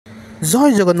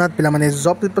जय जगन्नाथ पिला माने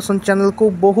जॉब प्रिपरेशन चैनल को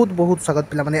बहुत बहुत स्वागत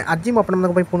पिला माने आज मैं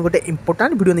अपन पुणी गोटे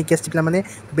इंपोर्टाट वीडियो नहीं आसी पिला माने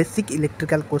बेसिक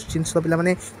इलेक्ट्रिकल क्वेश्चंस पिला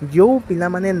माने जो पिला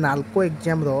माने नाल्को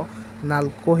एग्जाम रो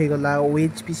नाल्को हो गला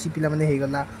ओएचपीसी पिला माने हो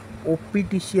गला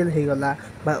ओपीटीसीएल हो गला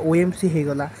बा ओएमसी हो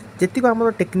गला जेतिक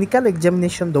हमर technical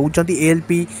examination दउचंती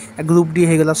ALP group D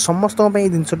हो गला समस्त पई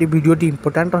जिनसटी वीडियोटी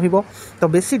इंपोर्टाट रहिबो तो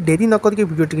बेसी देरी न करके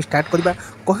वीडियोटी स्टार्ट करबा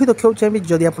कहि रखियो चाहिए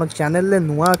जदि आपन चैनल ले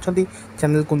नुआ अछंती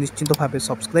चैनल को निश्चित भाव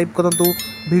सब्सक्राइब करंतु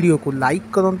वीडियो को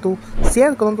लाइक करंतु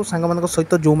शेयर करंतु सांग मानक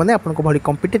सहित जो माने आपन को भली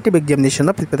competitive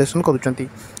examination preparation करूचंती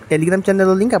Telegram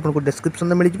channel link आपन को डिस्क्रिप्शन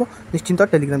में मिल जिवो निश्चित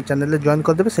टेलीग्राम चैनल जॉइन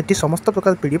कर देबे सेठी समस्त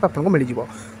प्रकार पीडीएफ आपन को मिल जिवो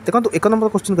देखंतु एक नंबर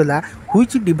क्वेश्चन कहला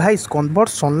which device convert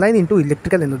sunlight into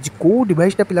electrical energy को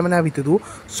डिवाइसटा पिला माने भितरु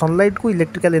सनलाइट को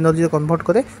इलेक्ट्रिकल एनर्जी कन्वर्ट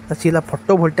करे सीला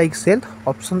फोटोवोल्टाइक सेल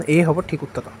ऑप्शन ए हबो ठीक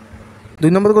उत्तर।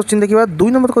 2 नंबर क्वेश्चन देखिबा 2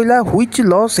 नंबर कहला which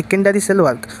law secondary cell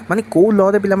work माने को लॉ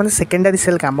रे पिला माने सेकेंडरी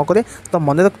सेल काम करे तो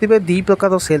मन रखिबे दी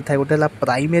प्रकार सेल थाय गोटे हला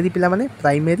प्राइमरी पिला माने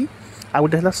प्राइमरी आ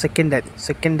गोटे हला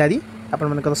सेकेंडरी आपण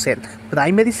मानकर सेल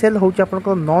प्राइमरी सेल होची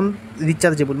आपनकर नॉन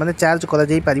रिचार्जेबल माने चार्ज करा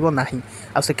जाई परिबो नाही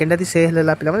आ सेकेंडरी सेल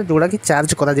हला पिला माने जोड़ा कि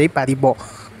चार्ज करा जाई परिबो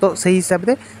तो सही हिसाब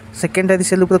रे सेकेंडरी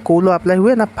सेल ऊपर को लॉ अप्लाई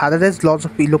हुए ना फारेडेज laws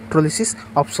of electrolysis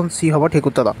option C हबो ठीक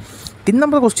उत्तर। 3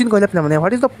 नंबर क्वेश्चन कहला पिला माने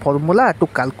what is the formula to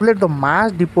calculate the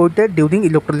mass deposited during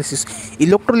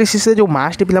electrolysis रे जो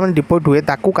मास टी पिला माने डिपोजिट हुए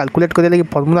ताको कैलकुलेट करे लागि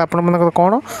फार्मूला आपण मानकर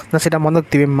कोन ना सेटा मन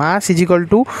रखिबे mass is equal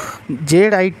to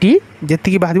Z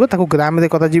जेति की बाहरिबो ताको ग्राम रे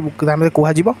कथा जी ग्राम रे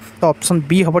कोहा जीवो तो ऑप्शन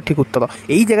बी हबो ठीक उत्तर।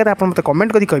 एई जगह रे आपण मते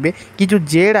कमेंट करी कहबे कि जो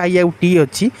जेड आई आ टी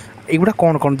अछि एगुडा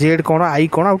कोन जेड कोन आई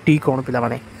कोन आ टी कोन पिला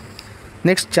माने।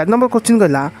 नेक्स्ट 4 नंबर क्वेश्चन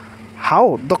कहला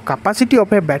how the capacity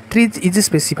of A battery is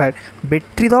specified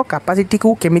battery row capacity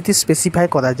को केमिति स्पेसिफाई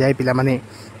करा जाय पिला माने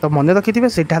तो मन रखिथिबे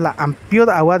सेटा हला एम्पियर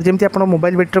आवर जेमति आपण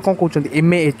मोबाइल बैटरी कोन कहउचंती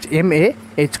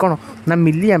एमएएच कोन ना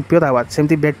मिली एम्पियर आवर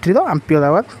सेमति बैटरी रो एम्पियर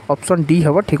आवर ऑप्शन डी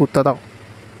हबो ठीक उत्तर।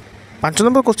 5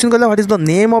 नंबर क्वेश्चन कहला what is the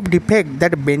name of defect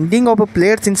that bending of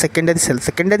plates in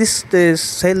secondary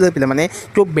cell पिला माने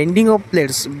जो बेंडिंग ऑफ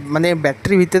प्लेट्स माने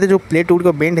battery भितर जो प्लेट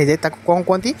गुडी बेंड हो जाए ताको कोन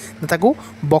कहंती ताको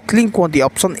बकलिंग कहंती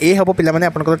ऑप्शन ए हबो पिला माने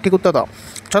आपन ठीक उत्तर।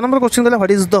 6 नंबर क्वेश्चन कहला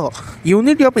what is the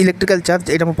unit of electrical charge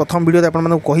एटा मैं प्रथम वीडियो रे आपन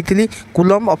माने कहितली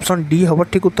कूलम ऑप्शन डी हबो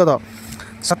ठीक उत्तर।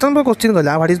 7 नंबर क्वेश्चन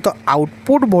कहला what is the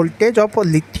output voltage of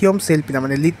lithium cell पिला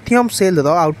माने lithium cell row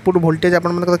output voltage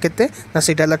आपन माने केते ना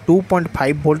सेटा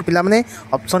 2.5 वोल्ट पिला माने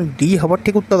ऑप्शन डी हबो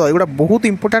ठीक उत्तर। एगुडा बहुत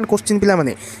इंपोर्टेंट क्वेश्चन पिला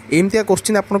माने एमतिया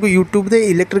क्वेश्चन आपन को YouTube रे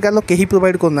इलेक्ट्रिकल केही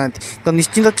प्रोवाइड करना तो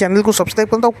निश्चित चैनल को सब्सक्राइब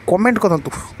करंतु कमेंट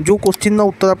करंतु जो क्वेश्चन नो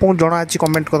उत्तर आपन जणा अछि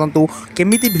कमेंट करंतु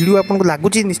केमिति वीडियो आपन को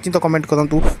लागुची निश्चित कमेंट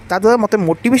करंतु ता द्वारा मते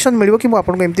मोटिवेशन मिलिबो कि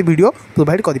आपन को एमति वीडियो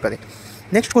प्रोवाइड करि पारे।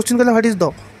 नेक्स्ट क्वेश्चन कहला what is the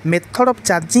method of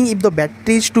charging if the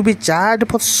battery is to be charge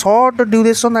for short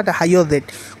duration at higher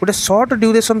rate गोटे शॉर्ट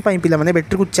ड्यूरेशन पाई पिला माने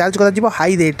बैटरी को चार्ज करा जिवो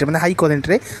हाई रेट माने हाई करंट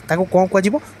रे ताको कोन को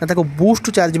जिवो ना ताको बूस्ट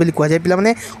चार्ज बोली को जाय पिला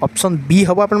माने ऑप्शन बी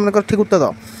हबो आपन मानकर ठीक उत्तर।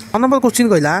 9 नंबर क्वेश्चन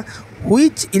कहला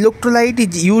which electrolyte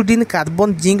is used in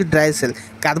carbon zinc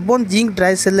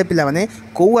dry cell ले पिला माने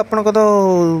को आपन को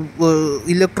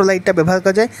इलेक्ट्रोलाइट ता व्यवहार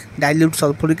कर जाय dilute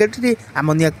sulphuric acid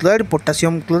ammonia chloride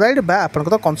potassium chloride बा आपन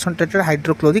को कंसंट्रेटेड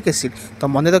हाइड्रोक्लोरिक एसिड तो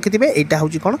मन रखिथिबे एटा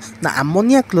होची कोन ना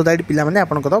अमोनिया क्लोराइड पिला माने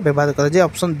आपन को व्यवहार कर जाय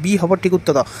ऑप्शन बी हबो ठीक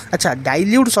उत्तर। अच्छा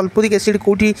डाइल्यूट सल्फ्यूरिक एसिड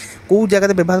कोठी को जगह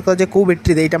रे व्यवहार कर जाय को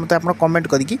बैटरी रे एटा मते आपन कमेंट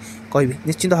करिकि कहबे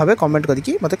निश्चित भाबे कमेंट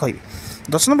करिकि मते कहबे।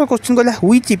 10 नंबर क्वेश्चन कहला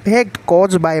which effect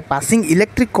cause by passing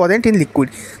electric current in liquid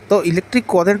तो इलेक्ट्रिक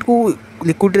करंट को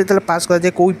लिक्विड रे पास करा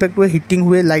जाए को इफेक्ट हुए हिटिंग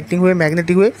हुए लाइटिंग हुए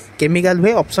मैग्नेटिक हुए केमिकल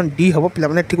हुए ऑप्शन डी हबो पिला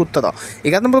माने ठीक उत्तर।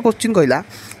 11 नंबर क्वेश्चन कहला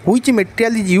which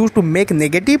material is used to make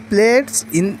negative plates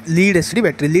in lead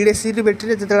acid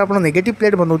battery जते आपण नेगेटिव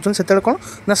प्लेट बनौछन सेते कोन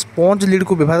ना स्पंज लीड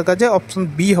को व्यवहार करा जाए ऑप्शन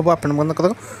बी हबो आपन मन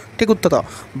कर ठीक उत्तर।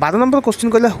 12 नंबर क्वेश्चन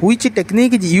कहला which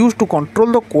technique is used to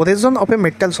control the कोरेजन of a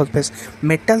metal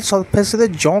surface रे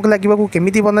जंग लागिबा को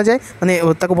केमिति बना जाए माने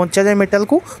ताको बंचा जाए मेटल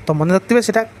को तो मन रखिबे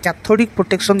सेटा कैथोडिक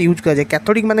प्रोटेक्शन यूज करा जाए।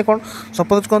 कैथोडिक माने कोन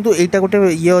सपोज करंतु एटा गोटे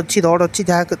ये अछि रड अछि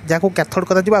जाको कैथोड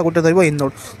करा जिबा गोटे रहइबो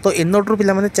एनोड तो एनोड रो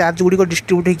पिला माने चार्ज गुडी को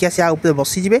डिस्ट्रीब्यूट होई कि आसी आ ऊपर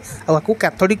बसी जिवे आ को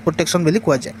कैथोडिक प्रोटेक्शन बेली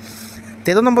कुआ जाए।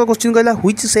 13 नंबर क्वेश्चन कहला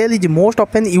which cell is most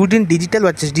often used in digital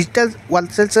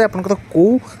watches से आपन को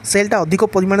सेलटा अधिक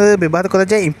परिमाण रे व्यवहार करा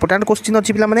जाए इंपोर्टेंट क्वेश्चन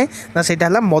अछि पिला माने ना सेटा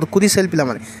हला मर्क्यूरी सेल पिला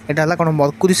माने एटा हला कोन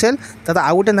मर्क्यूरी सेल तता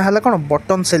आ गोटे ना हला कोन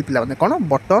बटन सेल पिला माने कोन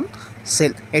बटन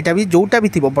सेल एटा भी जोटा भी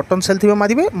थी बटन सेल थी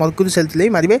मारे मर्क्यूरी सेल थी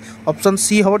मारे ऑप्शन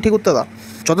सी हम ठीक उत्तर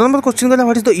 14 नंबर क्वेश्चन कहला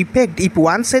what is the effect if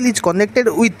one cell is connected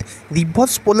with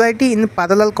reverse polarity in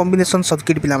parallel combination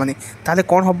circuit पिला माने ताले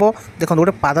कोन हबो देखो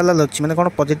गोटे पैरेलल अछि माने कोन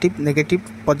positive negative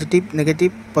positive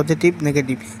negative positive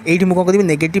negative एठी मु कोन करबी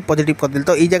नेगेटिव पॉजिटिव कर देल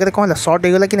तो एई जगह कोन हला शॉर्ट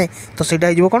हे गेला कि नै तो सेटा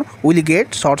हे जिवो कोन will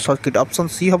get short circuit option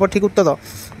C हबो ठीक उत्तर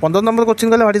 15 नंबर क्वेश्चन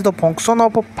कहला what is the function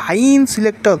of fine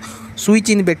selector switch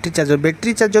in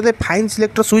battery charger रे फाइन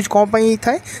सिलेक्टर स्विच कौन पाई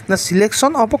थाए ना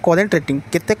सिलेक्शन ऑफ करेंट रेटिंग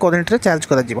केते करेंट रे चार्ज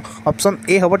करा जिवो ऑप्शन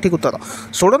ए हबो ठीक उत्तर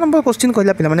 16 नंबर क्वेश्चन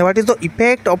कहला पिला माने what is the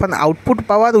effect of an output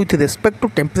power with respect to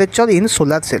temperature in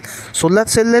solar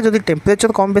cell रे जदि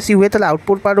टेम्परेचर कम बेसी हुए ताले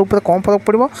आउटपुट पावर ऊपर कम फरक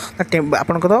पड़िबो ना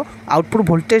आपनकर आउटपुट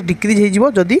वोल्टेज डिक्रीज हे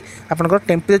जिवो जदि आपनकर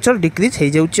टेम्परेचर डिक्रीज हे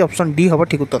जाउची ऑप्शन डी हबो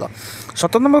ठीक उत्तर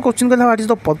 17 नंबर क्वेश्चन कहला what is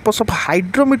the purpose of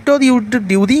hydrometer used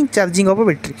during charging of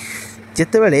battery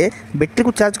जितेबाला battery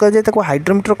को चार्ज कर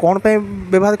हाइड्रोमीटर कौन पर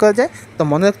व्यवहार कराए तो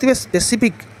मन रखिए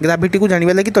स्पेसिफिक ग्राविटी को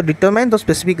जानवा लगी तो determine the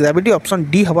specific gravity option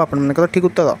D हम आप ठीक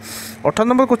उत्तर 18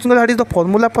 number question what is the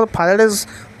formula for Faraday's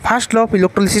fast law of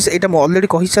electrolysis एटा मैं ऑलरेडी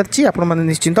कहि सारछि आपण माने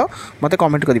निश्चिंत मते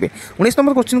कमेंट करिवे 19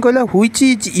 नंबर क्वेश्चन कहला which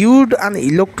is used an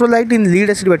electrolyte in lead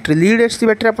acid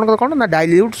battery आपन कोन ना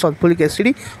dilute sulphuric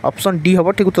acid option D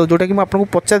हबो ठीक उत्तर जोटा कि मैं आपन को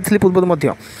पचारथिली पूर्व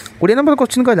मध्य 20 नंबर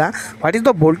क्वेश्चन कहला what is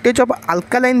the voltage of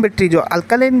alkaline battery जो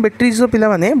अल्कालाइन बैटरी जो पिला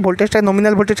माने वोल्टेज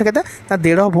नॉमिनल वोल्टेज केता ना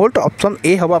 1.5 वोल्ट ऑप्शन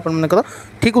ए हबो आपन माने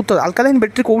ठीक उत्तर अल्कालाइन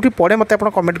बैटरी कोठी पड़े मते आपन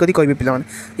कमेंट करी कहबे पिला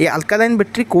माने ये अल्कालाइन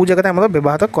बैटरी को जगह हमर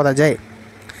व्यवहार करा जाए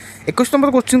 21 नंबर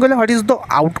क्वेश्चन कहला what is the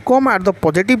outcome at the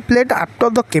positive plate after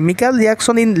the chemical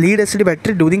reaction in lead acid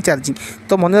battery during charging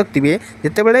तो मन रखिए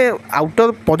जितेबाला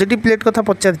आउटर पॉजिटिव प्लेट कथा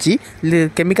पचारछि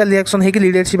केमिकल रिएक्शन है कि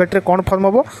लीड एसिड बैटरी कौन फॉर्म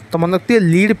हम तो मन रखिए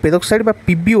लीड पेरोक्साइड बा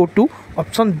PbO2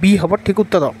 ऑप्शन बी हम ठीक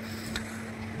उत्तर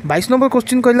 22 नंबर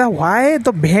क्वेश्चन कहला व्हाई द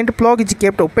भेंट plug is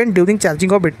kept open during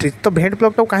charging of battery तो भेंट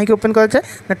प्लग टाको कहीं ओपन करा जाए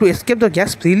ना to escape the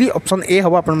gas freely option A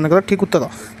हम आप ठीक उत्तर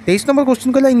 23 नंबर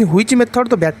क्वेश्चन कहला in which method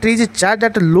the battery is charge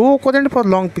at low current for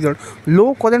long period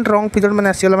मैंने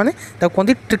आसीगला माने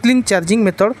कहते ट्रिकलिंग चार्जिंग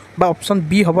मेथड बा ऑप्शन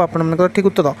बी हम आप ठीक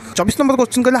उत्तर 24 नंबर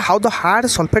क्वेश्चन कहला how the hard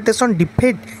सल्फेटेशन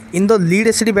defect in the lead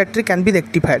acid battery can be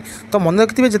rectified तो मन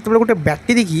रखिए जिते गोटे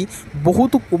बैटरी की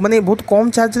बहुत माने बहुत कम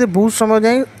चार्ज रे बहुत समय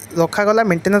जाए रखागला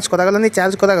मेन्टेनान्स करागलानी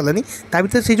चार्ज करागलानी ता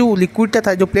भीतर से जो लिक्विडटा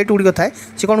था जो प्लेट गुड़िक थाए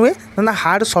से कौन हुए ना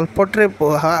हार्ड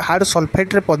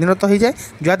सल्फेट परिणत हो जाए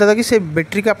जहाँद्वारा कि से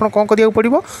बैटेरी को आप कौन करा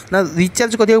पड़ो ना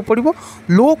रिचार्ज करा पड़ो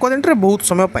लो करेन्ट बहुत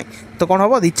समय पाई तो कौन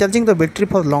हम recharging the battery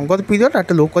for longer period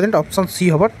at low current option C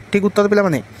हम ठीक उत्तर पिला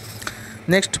माने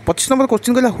नेक्स्ट 25 नंबर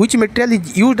क्वेश्चन कहला which material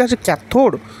is used as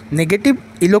cathode negative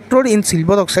electrode in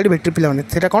silver oxide battery पिला माने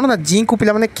सेटा कोन ना जिंक को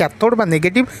पिला माने कैथोड बा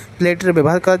नेगेटिव प्लेट रे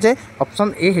व्यवहार करा जाए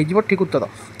ऑप्शन ए हे जिवो ठीक उत्तर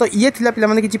तो ये थिला पिला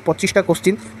माने किछि 25टा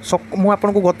क्वेश्चन मु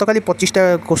आपन को गतकाली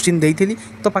 25टा क्वेश्चन देइथिली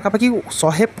तो पाखापाखि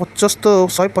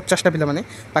 150टा पिला माने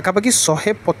पाखापाखि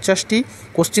 150टी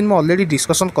क्वेश्चन मु ऑलरेडी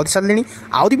डिस्कशन कर सारलेनी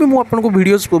आउरी भी मु आपन को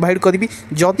वीडियोस प्रोवाइड करबी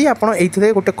जदि आपन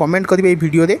एइथिले गोटे कमेंट करिवे ए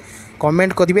वीडियो रे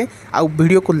कमेंट करिवे आ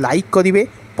वीडियो को लाइक करिवे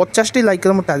 50टी लाइक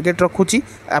मु टार्गेट रखुची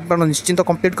आप निश्चिंत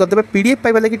कंप्लीट करदे PDF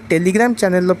पाइबा लगी टेलीग्राम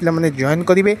चैनल पिला माने जॉइन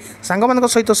करिवे सांग मान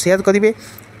सहित शेयर करिवे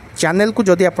चैनल को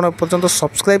जदि आप पर्यंत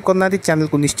सब्सक्राइब करना चैनल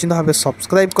को निश्चिंत भाव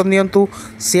सब्सक्राइब करनियंतु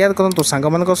शेयर करंतु सांग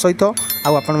मान सहित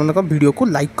आप वीडियो को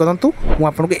लाइक करंतु मु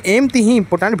आपको एमती ही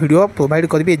इंपोर्टेंट वीडियो प्रोवाइड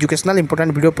करी एजुकेशनल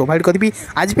इंपोर्टेंट वीडियो प्रोवाइड करी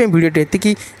आज पे वीडियो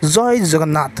एतिकी जय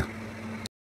जगन्नाथ।